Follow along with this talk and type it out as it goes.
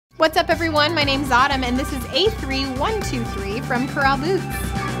What's up everyone, my name's Autumn and this is A3123 from Corral Boots.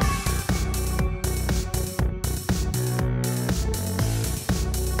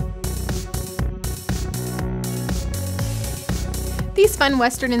 These fun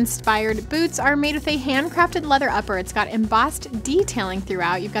Western-inspired boots are made with a handcrafted leather upper. It's got embossed detailing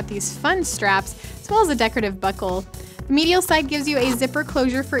throughout. You've got these fun straps, as well as a decorative buckle. The medial side gives you a zipper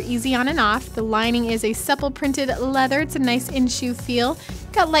closure for easy on and off. The lining is a supple printed leather. It's a nice in-shoe feel.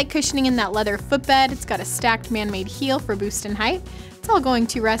 Got light cushioning in that leather footbed. It's got a stacked man-made heel for boost in height. It's all going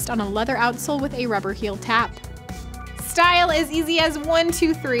to rest on a leather outsole with a rubber heel tap. Style as easy as 1,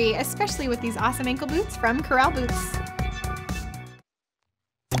 2, 3, especially with these awesome ankle boots from Corral Boots.